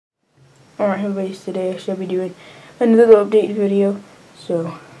Alright everybody, today I shall be doing another update video.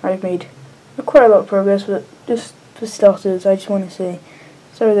 So I've made quite a lot of progress, but just for starters I just want to say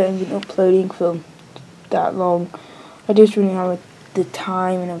sorry that I've been uploading for that long. I just really have the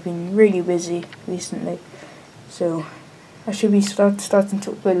time and I've been really busy recently, so I should be starting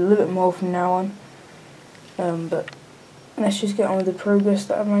to upload a little bit more from now on. But let's just get on with the progress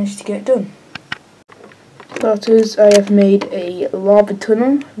that I've managed to get done. Starters, I have made a lava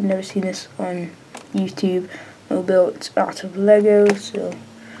tunnel. I've never seen this on YouTube. All built out of Lego, so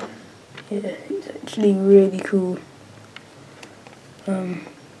yeah, it's actually really cool. I'll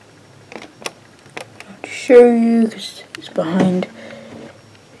show you because it's behind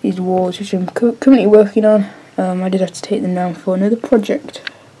these walls, which I'm currently working on. I did have to take them down for another project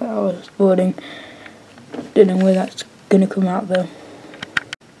that I was building. Don't know where that's gonna come out though.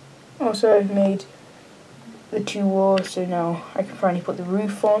 Also, I've made the two walls, so now I can finally put the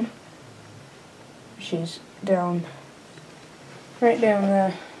roof on, which is right down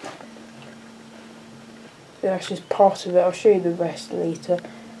there. So that's just part of it. I'll show you the rest later.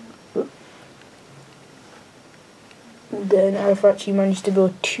 But then I've actually managed to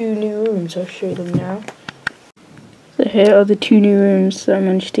build 2 new rooms. I'll show you them now. So here are the 2 new rooms that I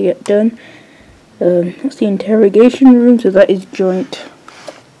managed to get done. That's the interrogation room, so that is joint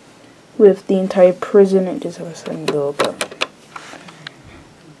with the entire prison. It does have a sliding door, but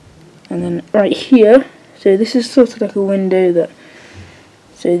and then right here, so this is sort of like a window that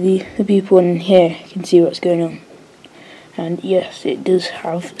so the people in here can see what's going on. And yes, it does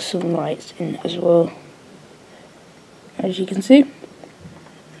have some lights in it as well, as you can see.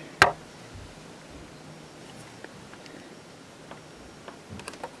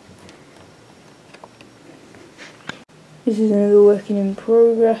 This is another working in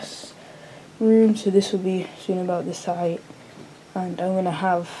progress room, so this will be soon about this height, and I'm going to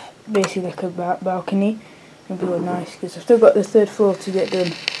have basically like a balcony. It'll be all nice because I've still got the 3rd floor to get done,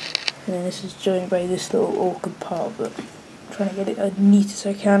 and then this is joined by this little awkward part, but I'm trying to get it as neat as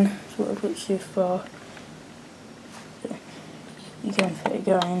I can. That's what I've got so far. So you can fit a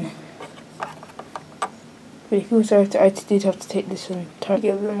guy in. Pretty cool. So I did have to take this and try to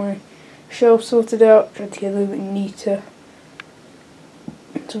get a bit of my shelf sorted out, try to get a little bit neater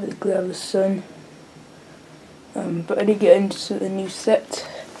so with the glare of the sun. But I did get into the new set.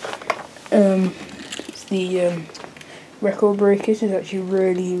 It's the record breakers. It's actually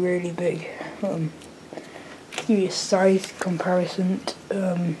really big. Give you a size comparison.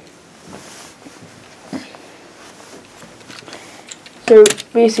 So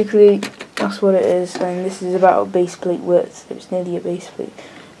basically that's what it is, and this is about a base plate width, so it's nearly a base plate,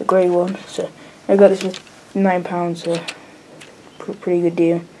 a grey one. So I got this with £9, so pretty good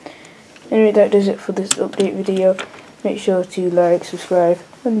deal. Anyway, that does it for this update video. Make sure to like, subscribe,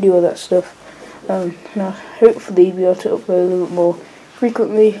 and do all that stuff. And I'll hopefully be able to upload a little bit more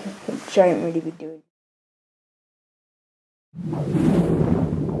frequently, which I haven't really been doing.